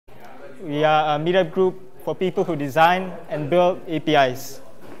We are a meetup group for people who design and build APIs.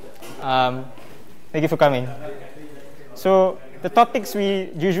 Thank you for coming. So the topics we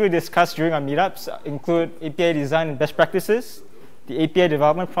usually discuss during our meetups include API design and best practices, the API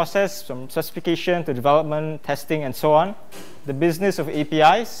development process from specification to development, testing, and so on, the business of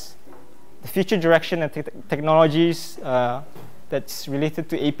APIs, the future direction and technologies that's related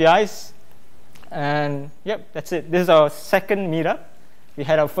to APIs. And yep, that's it. This is our second meetup. We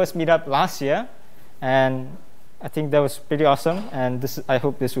had our first meetup last year, and I think that was pretty awesome. And I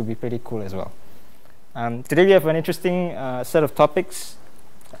hope this will be pretty cool as well. Today we have an interesting set of topics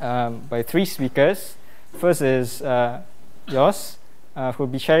by 3 speakers. First is Yos, who will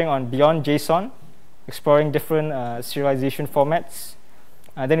be sharing on Beyond JSON, exploring different serialization formats.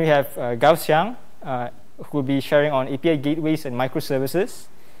 Then we have Gao Xiang, who will be sharing on API gateways and microservices.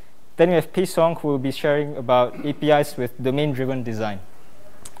 Then we have Pei Song, who will be sharing about APIs with domain-driven design.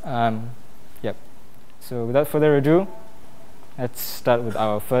 Yep. So without further ado, let's start with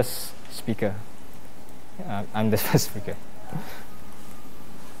our first speaker. I'm the first speaker.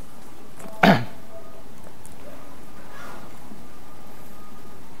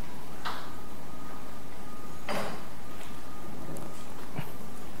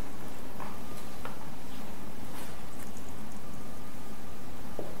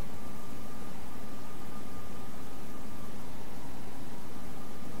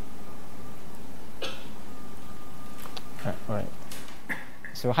 All right.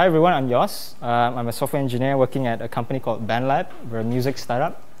 So hi everyone, I'm Yos. I'm a software engineer working at a company called BandLab. We're a music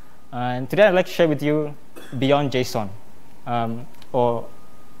startup. And today I'd like to share with you Beyond JSON, or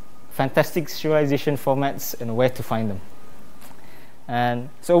fantastic serialization formats and where to find them. And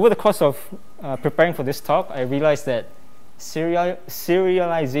so over the course of preparing for this talk, I realized that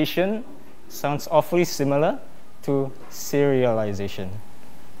serialization sounds awfully similar to serialization.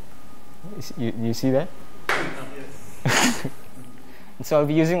 You see that? So I'll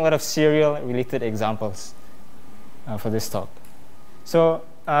be using a lot of serial-related examples for this talk. So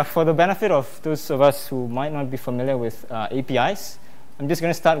for the benefit of those of us who might not be familiar with APIs, I'm just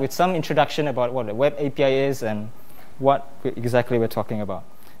going to start with some introduction about what a web API is and what exactly we're talking about.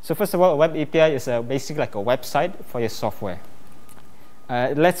 So first of all, a web API is basically like a website for your software.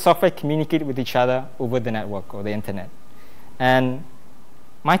 It lets software communicate with each other over the network or the internet. And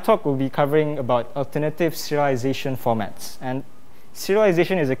my talk will be covering about alternative serialization formats. And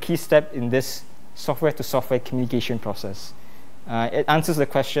serialization is a key step in this software-to-software communication process. It answers the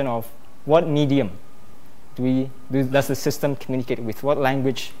question of what medium does the system communicate with? What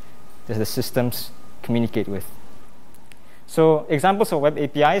language does the systems communicate with? So examples of web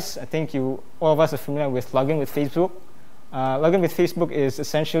APIs, I think all of us are familiar with login with Facebook. Login with Facebook is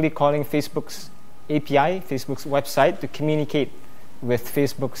essentially calling Facebook's API, Facebook's website, to communicate with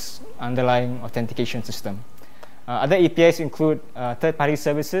Facebook's underlying authentication system. Other APIs include third-party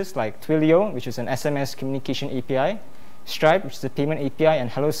services like Twilio, which is an SMS communication API, Stripe, which is a payment API, and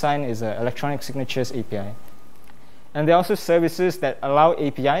HelloSign is an electronic signatures API. And there are also services that allow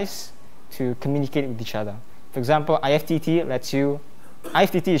APIs to communicate with each other. For example, IFTT lets you,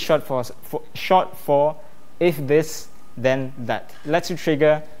 IFTT is short for if this, then that. It lets you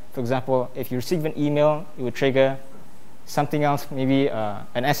trigger, for example, if you receive an email, it would trigger something else, maybe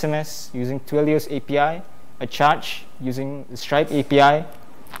an SMS using Twilio's API, a charge using the Stripe API,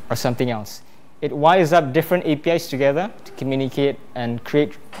 or something else. It wires up different APIs together to communicate and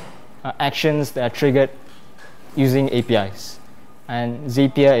create actions that are triggered using APIs. And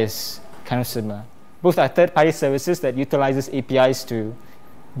Zapier is kind of similar. Both are third-party services that utilizes APIs to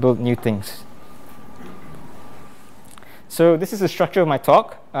build new things. So this is the structure of my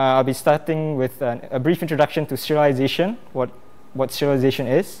talk. I'll be starting with a brief introduction to serialization, what serialization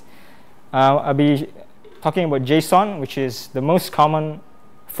is. I'll be talking about JSON, which is the most common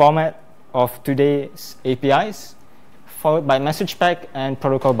format of today's APIs, followed by message pack and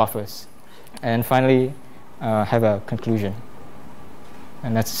protocol buffers. And finally, have a conclusion.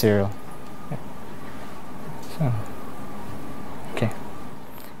 And that's serial. Okay.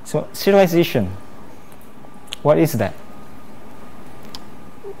 So serialization, what is that?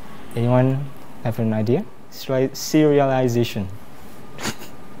 Anyone have an idea? Serialization.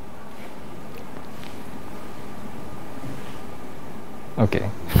 Okay.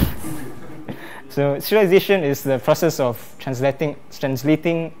 So serialization is the process of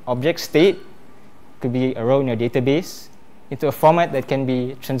translating object state, could be a row in your database, into a format that can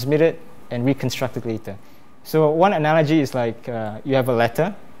be transmitted and reconstructed later. So one analogy is like you have a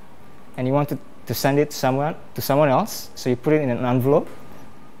letter, and you want to send it to someone else. So you put it in an envelope,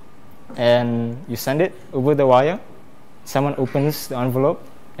 and you send it over the wire. Someone opens the envelope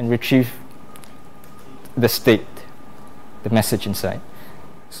and retrieve the state, the message inside.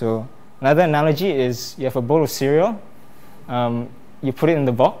 So another analogy is you have a bowl of cereal, you put it in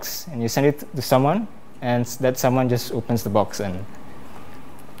the box and you send it to someone, and that someone just opens the box and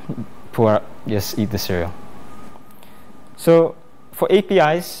just eat the cereal. So for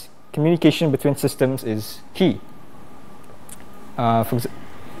APIs, communication between systems is key.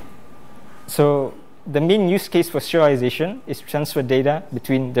 So the main use case for serialization is to transfer data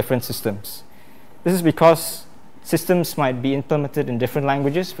between different systems. This is because systems might be implemented in different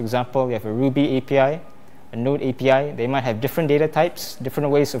languages. For example, you have a Ruby API, a Node API. They might have different data types, different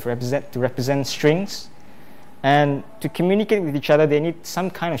ways of to represent strings. And to communicate with each other, they need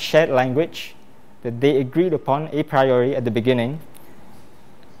some kind of shared language that they agreed upon a priori at the beginning,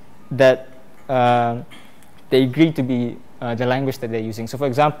 that they agreed to be the language that they're using. So for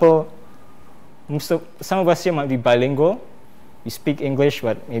example, some of us here might be bilingual. We speak English,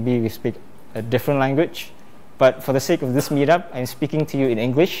 but maybe we speak a different language. But for the sake of this meetup, I'm speaking to you in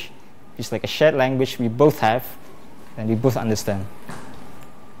English. It's like a shared language we both have and we both understand.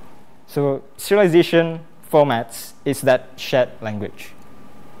 So serialization formats is that shared language.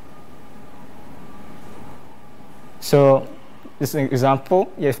 So this is an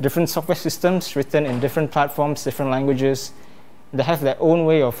example. You have different software systems written in different platforms, different languages. They have their own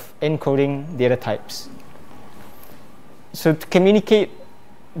way of encoding data types. So to communicate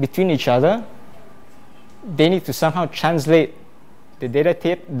between each other, they need to somehow translate the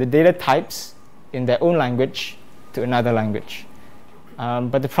data types in their own language to another language.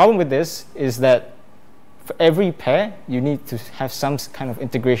 But the problem with this is that for every pair, you need to have some kind of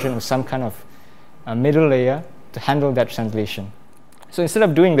integration or some kind of middle layer to handle that translation. So instead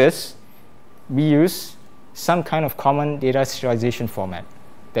of doing this, we use some kind of common data serialization format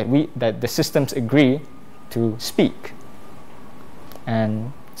that the systems agree to speak.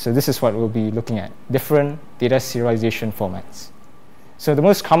 And so this is what we'll be looking at, different data serialization formats. So the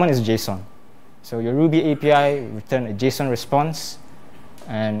most common is JSON. So your Ruby API return a JSON response,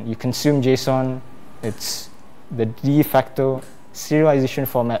 and you consume JSON. It's the de facto serialization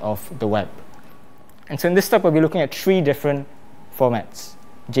format of the web. And so in this talk, we'll be looking at 3 different formats: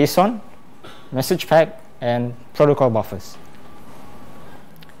 JSON, message pack, and protocol buffers.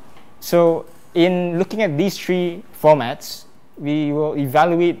 So in looking at these 3 formats, we will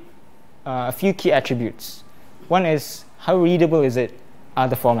evaluate a few key attributes. One is, how readable are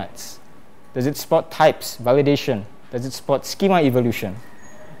the formats? Does it support types, validation? Does it support schema evolution?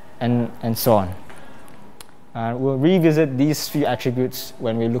 And so on. We'll revisit these few attributes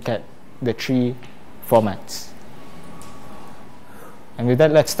when we look at the 3 formats. And with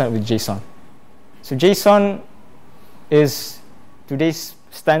that, let's start with JSON. So JSON is today's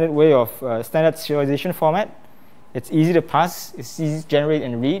standard way of standard serialization format. It's easy to parse, it's easy to generate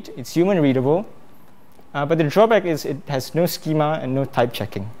and read, it's human readable. But the drawback is it has no schema and no type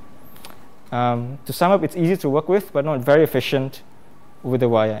checking. To sum up, it's easy to work with, but not very efficient over the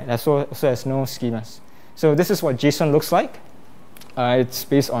wire. It also has no schemas. So this is what JSON looks like. It's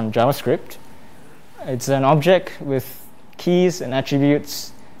based on JavaScript. It's an object with keys and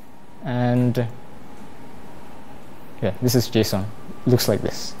attributes, and yeah, this is JSON. It looks like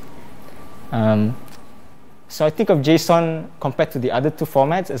this. So I think of JSON compared to the other 2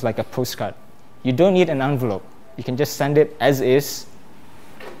 formats as like a postcard. You don't need an envelope. You can just send it as is.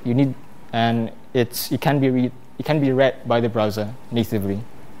 And it can be read by the browser natively.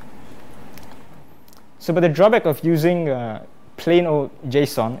 So, but the drawback of using plain old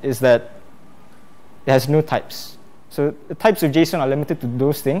JSON is that it has no types. So the types of JSON are limited to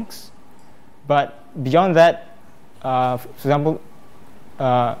those things. But beyond that, for example,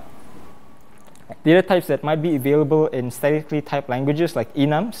 data types that might be available in statically typed languages like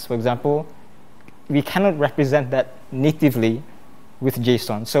enums, for example, we cannot represent that natively with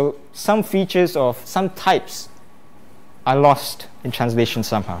JSON. So some features of some types are lost in translation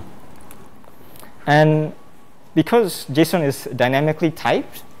somehow. And because JSON is dynamically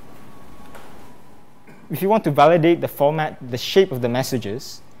typed, if you want to validate the format, the shape of the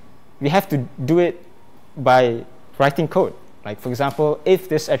messages, we have to do it by writing code. Like, for example, if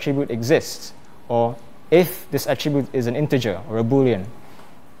this attribute exists, or if this attribute is an integer or a Boolean.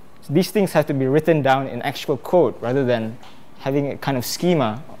 So these things have to be written down in actual code rather than having a kind of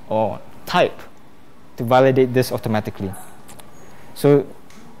schema or type to validate this automatically. So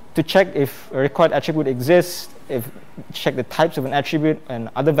to check if a required attribute exists, check the types of an attribute and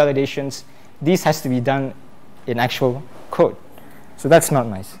other validations, these has to be done in actual code. So that's not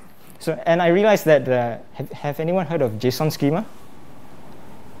nice. So, and I realized that, have anyone heard of JSON schema?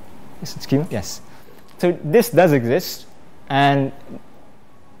 JSON schema? Yes. So this does exist, and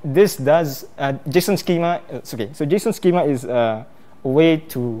this does JSON schema. Okay, so JSON schema is a way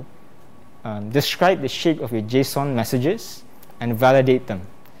to describe the shape of your JSON messages and validate them.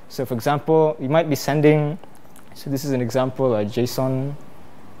 So, for example, you might be sending. So this is an example, a JSON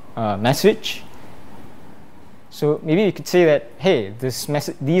message. So maybe you could say that, hey, these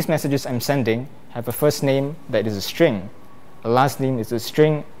messages I'm sending have a first name that is a string, a last name is a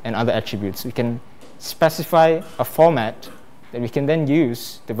string, and other attributes. We can specify a format that we can then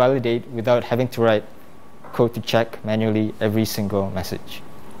use to validate without having to write code to check manually every single message.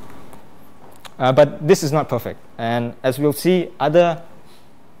 But this is not perfect. And as we'll see, other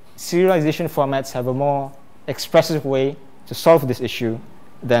serialization formats have a more expressive way to solve this issue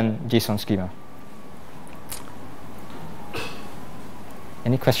than JSON schema.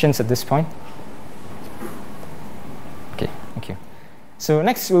 Any questions at this point? Okay, thank you. So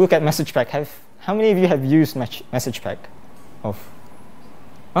next we'll look at message pack. How many of you have used message pack? Oh,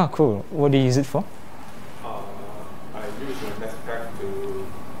 cool. What do you use it for? I use the message pack to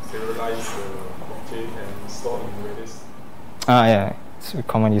serialize the object and store in Redis. Yeah, it's a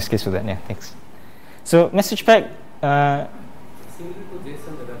common use case for that. Yeah, thanks. So message pack. Similar to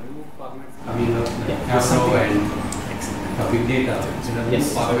JSON, there are new formats. I mean, Avro and big data.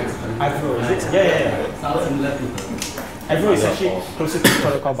 Yes. Avro, is it? Yeah. Sounds similar to Avro is actually closer to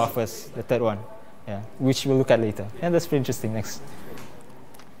protocol buffers, the third one. Yeah, which we'll look at later. Yeah, that's pretty interesting. Next.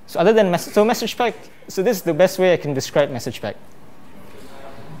 So other than message pack, so this is the best way I can describe message pack.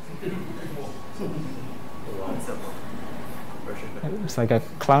 It's like a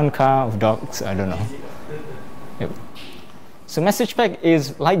clown car of dogs. I don't know. Yep. So message pack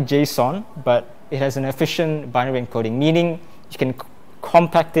is like JSON, but it has an efficient binary encoding, meaning you can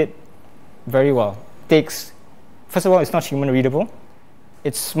compact it very well. First of all, it's not human readable.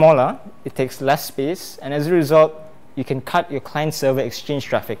 It's smaller, it takes less space, and as a result, you can cut your client-server exchange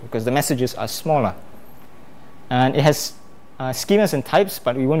traffic because the messages are smaller. And it has schemas and types,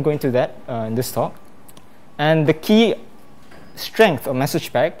 but we won't go into that in this talk. And the key strength of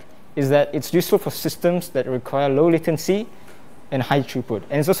message pack is that it's useful for systems that require low latency and high throughput.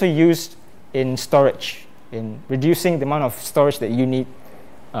 And it's also used in storage, in reducing the amount of storage that you need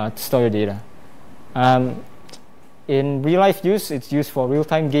to store your data. In real-life use, it's used for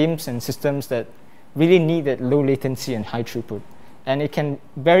real-time games and systems that really need that low latency and high throughput. And it can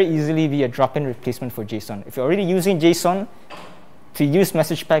very easily be a drop-in replacement for JSON. If you're already using JSON, to use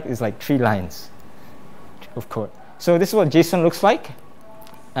message pack is like 3 lines of code. So this is what JSON looks like,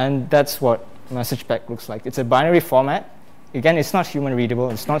 and that's what message pack looks like. It's a binary format. Again, it's not human readable.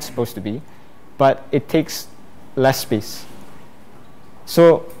 It's not supposed to be, but it takes less space.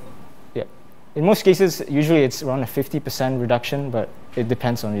 So yeah, in most cases, usually it's around a 50% reduction, but it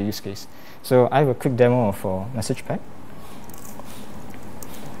depends on the use case. So I have a quick demo for message pack.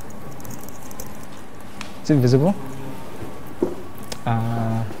 Is it visible?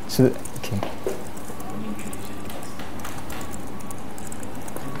 Okay.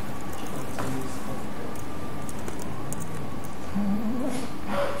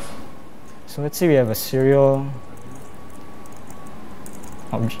 So let's say we have a serial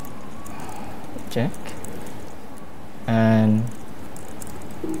object, and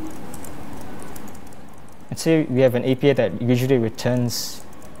let's say we have an API that usually returns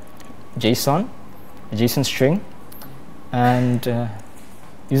JSON, a JSON string, and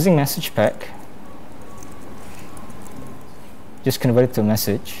using message pack, just convert it to a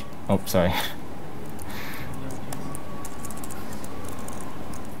message. Oh, sorry.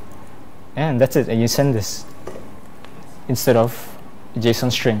 And that's it, and you send this instead of a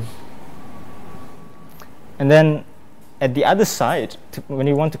JSON string. And then at the other side, when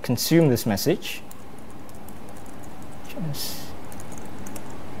you want to consume this message,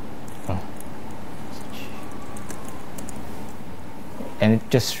 and it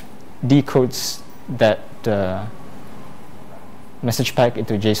just decodes that message pack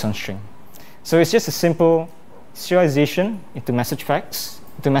into a JSON string. So it's just a simple serialization into message pack,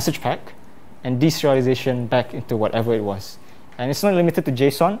 and deserialization back into whatever it was. And it's not limited to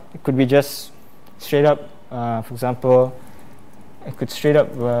JSON. It could be just straight up, for example, it could straight up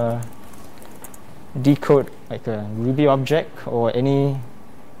decode like a Ruby object or any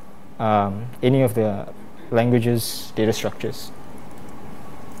of the language's data structures.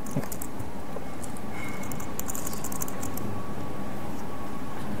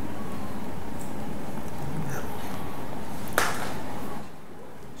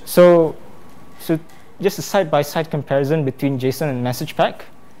 So just a side-by-side comparison between JSON and message pack.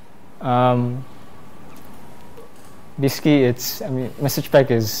 Basically, message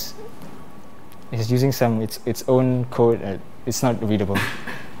pack is using its own code. It's not readable.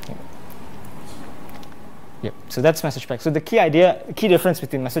 Yep. So that's message pack. So the key difference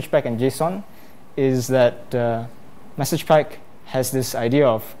between message pack and JSON is that message pack has this idea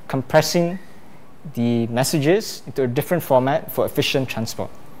of compressing the messages into a different format for efficient transport.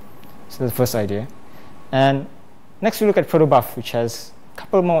 So that's the first idea. And next we look at protobuf, which has a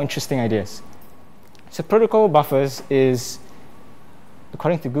couple more interesting ideas. So protocol buffers is,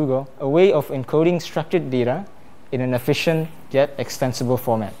 according to Google, a way of encoding structured data in an efficient yet extensible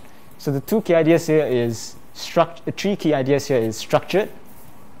format. So the three key ideas here is structured,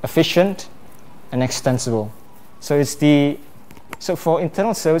 efficient, and extensible. So for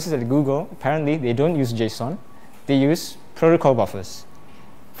internal services at Google, apparently they don't use JSON. They use protocol buffers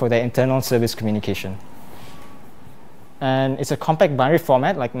for their internal service communication. And it's a compact binary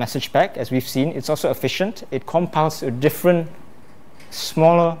format like message pack, as we've seen. It's also efficient. It compiles to a different,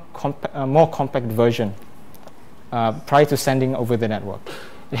 smaller, more compact version prior to sending over the network.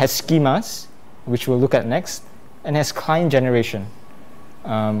 It has schemas, which we'll look at next, and has client generation,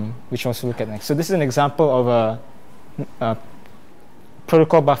 which we'll also look at next. So this is an example of a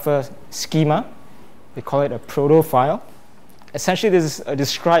protocol buffer schema. They call it a proto file. Essentially, this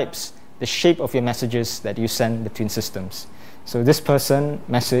describes the shape of your messages that you send between systems. So this person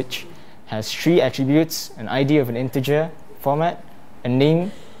message has 3 attributes: an ID of an integer format, a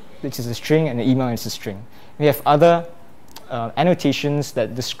name, which is a string, and an email, which is a string. We have other annotations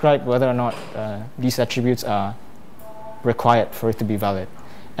that describe whether or not these attributes are required for it to be valid.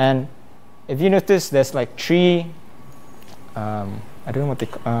 And if you notice, there's like 3, I don't know what they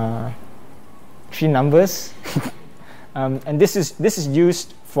call, 3 numbers. And this is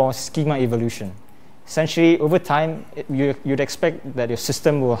used for schema evolution. Essentially, over time, you'd expect that your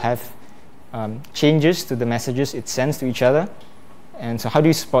system will have changes to the messages it sends to each other. And so how do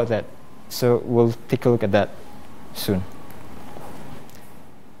you support that? So we'll take a look at that soon.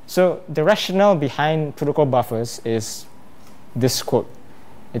 So the rationale behind protocol buffers is this quote.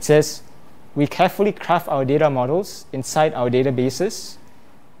 It says, "We carefully craft our data models inside our databases,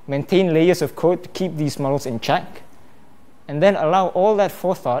 maintain layers of code to keep these models in check, and then allow all that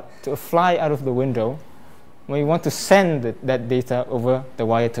forethought to fly out of the window when we want to send that data over the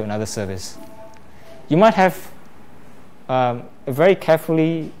wire to another service." You might have a very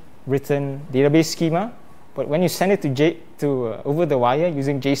carefully written database schema, but when you send it over the wire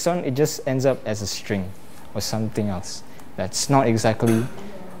using JSON, it just ends up as a string or something else. That's not exactly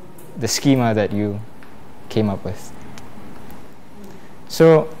the schema that you came up with.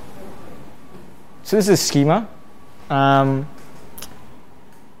 So this is schema. A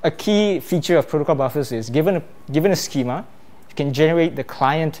key feature of protocol buffers is given a schema, you can generate the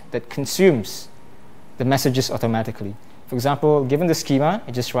client that consumes the messages automatically. For example, given the schema,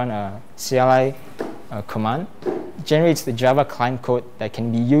 you just run a CLI command. It generates the Java client code that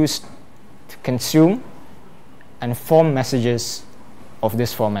can be used to consume and form messages of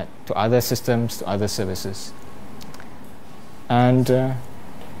this format to other systems, to other services. And yeah.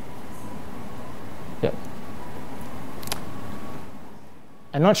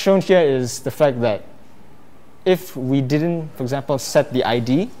 And not shown here is the fact that if we didn't, for example, set the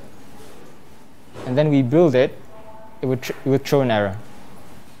ID, and then we build it, it would throw an error.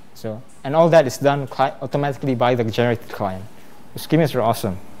 So, and all that is done automatically by the generated client. The schemas are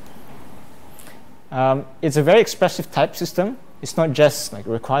awesome. It's a very expressive type system. It's not just like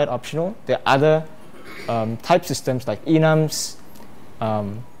required optional. There are other type systems like enums,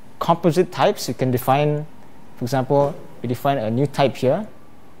 composite types. You can define, for example, we define a new type here,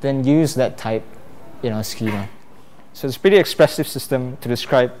 then use that type in our schema. So it's a pretty expressive system to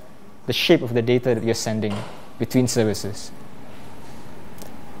describe the shape of the data that you're sending between services.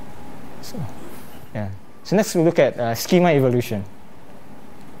 So, yeah. So next we'll look at schema evolution.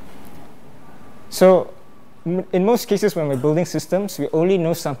 So in most cases when we're building systems, we only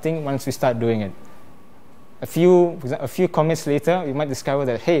know something once we start doing it. A few comments later, we might discover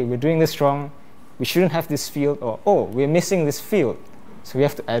that, hey, we're doing this wrong, we shouldn't have this field, or, oh, we're missing this field, so we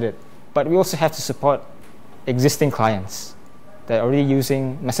have to add it. But we also have to support existing clients that are already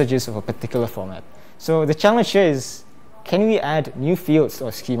using messages of a particular format. So the challenge here is, can we add new fields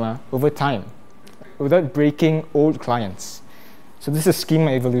or schema over time without breaking old clients? So this is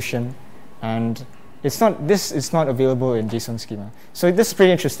schema evolution, and this is not available in JSON schema. So this is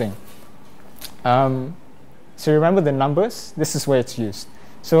pretty interesting. So remember the numbers, this is where it's used.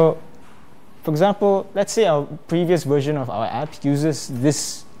 So for example, let's say our previous version of our app uses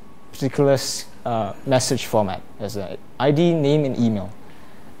this particular message format as an ID, name, and email.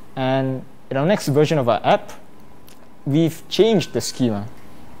 And in our next version of our app, we've changed the schema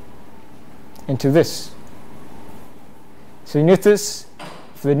into this. So you notice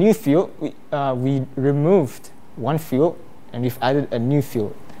for the new field, we removed one field and we've added a new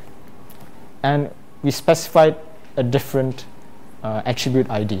field. And we specified a different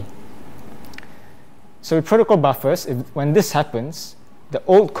attribute ID. So with protocol buffers, when this happens, the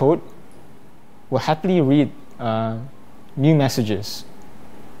old code will happily read new messages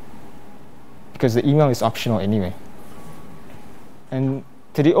because the email is optional anyway. And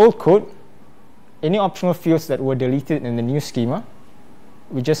to the old code, any optional fields that were deleted in the new schema,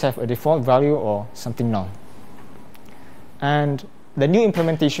 we just have a default value or something null. And the new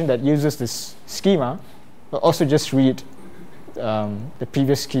implementation that uses this schema will also just read the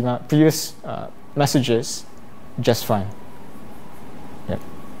previous messages just fine. Yeah.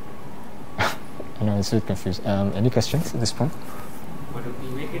 I know it's a bit confused. Any questions at this point? But if we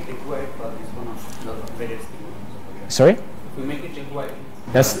make it required for this one of the various schemas. Sorry? If we make it required.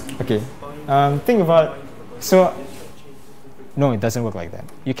 That's okay. Think about, so no, it doesn't work like that.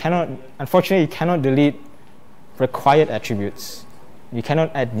 You cannot, unfortunately, you cannot delete required attributes. You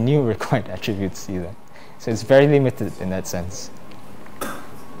cannot add new required attributes either. So it's very limited in that sense.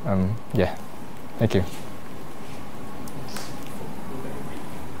 Yeah, thank you.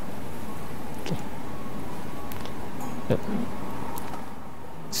 Okay. Yep.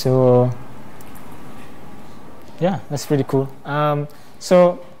 So yeah, that's pretty cool.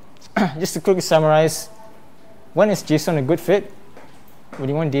 So just to quickly summarize, when is JSON a good fit? When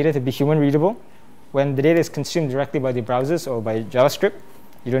you want data to be human readable, when the data is consumed directly by the browsers or by JavaScript,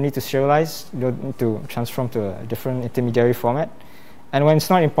 you don't need to serialize, you don't need to transform to a different intermediary format, and when it's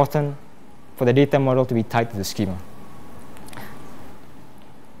not important for the data model to be tied to the schema.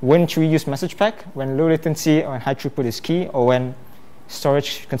 When should we use message pack? When low latency or high throughput is key, or when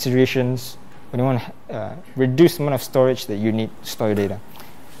storage considerations, when you want to reduce the amount of storage that you need to store your data.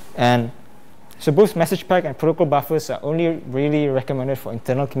 And so both message pack and protocol buffers are only really recommended for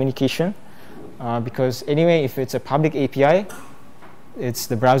internal communication because anyway, if it's a public API, it's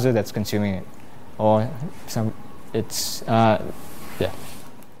the browser that's consuming it, or yeah.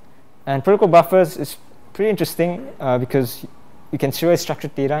 And protocol buffers is pretty interesting because you can serialize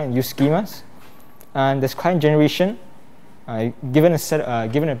structured data and use schemas, and there's client generation. Given a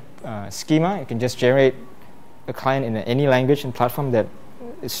schema, you can just generate a client in any language and platform that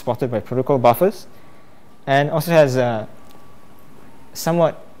is supported by protocol buffers, and also has a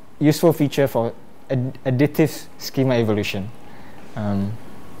somewhat useful feature for additive schema evolution.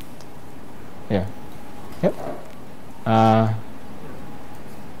 Yeah. Yep.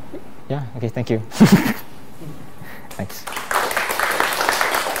 Yeah. Okay. Thank you. Thanks.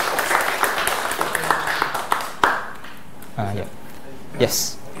 Yeah.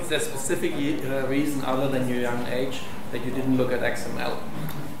 Yes. Is there a specific reason other than your young age that you didn't look at XML?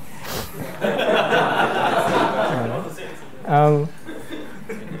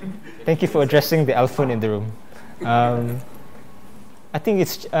 Thank you for addressing the elephant in the room. I think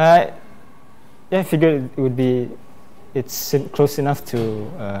it's, yeah, I figured it would be, it's close enough to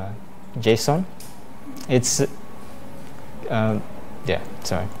JSON. It's, yeah,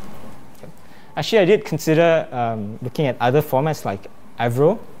 sorry. Actually, I did consider looking at other formats like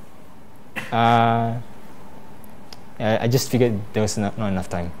Avro. I just figured there was not enough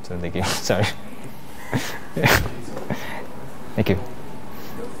time, so thank you. Sorry. Thank you.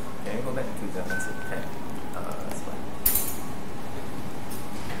 Can you go back to the message tag slide?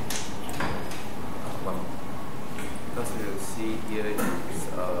 Because you see here is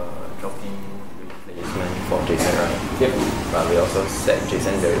drop-in replacement for JSON, right? Yep. But we also said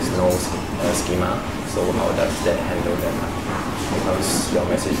JSON there is no schema, so how does that handle that? Because your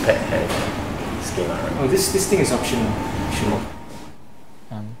message pack has schema, right? Oh, this thing is optional.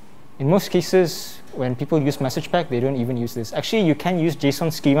 In most cases, when people use message pack, they don't even use this. Actually, you can use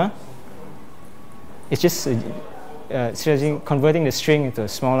JSON schema. It's just converting the string into a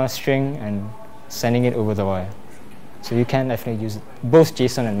smaller string and sending it over the wire. So you can definitely use both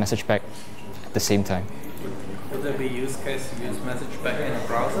JSON and message pack at the same time. Would there be use case to use message pack in a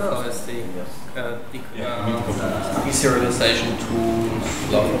browser, or is the deserialization tool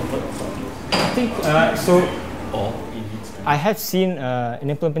slow? I think so. I have seen an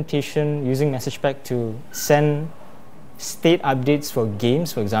implementation using message pack to send state updates for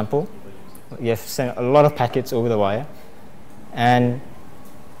games, for example. You have sent a lot of packets over the wire, and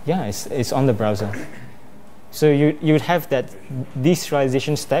yeah, it's on the browser. So you would have that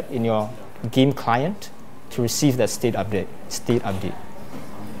deserialization step in your game client to receive that state update.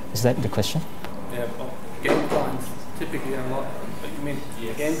 Is that the question? Yeah, well, game clients typically are not. You mean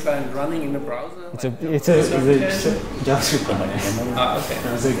game client running in the browser? It's a JavaScript client. Ah, okay.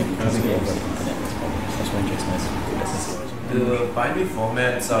 The binary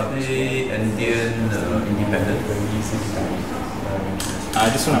formats, are they endian independent?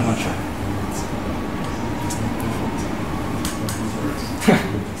 This one I'm not sure.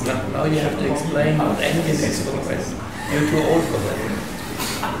 Now you have to explain how the engine is progressed. You're too old for that.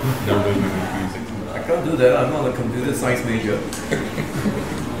 I can't do that, I'm not a computer science major.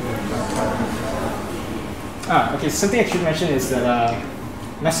 Okay, something I should mention is that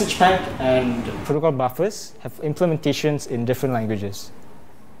message pack and protocol buffers have implementations in different languages.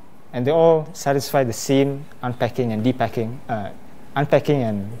 And they all satisfy the same unpacking and depacking, unpacking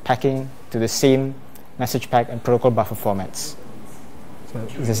and packing to the same message pack and protocol buffer formats.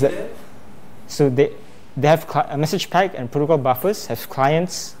 So they have message pack and protocol buffers have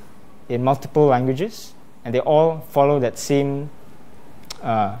clients in multiple languages, and they all follow that same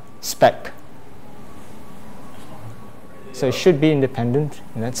spec. So it should be independent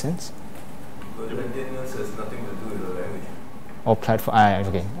in that sense. But independence has nothing to do with the language. Or platform.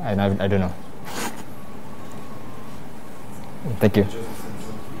 Okay, I don't know. Thank you.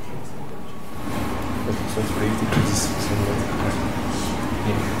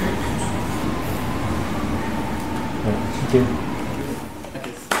 Thank you.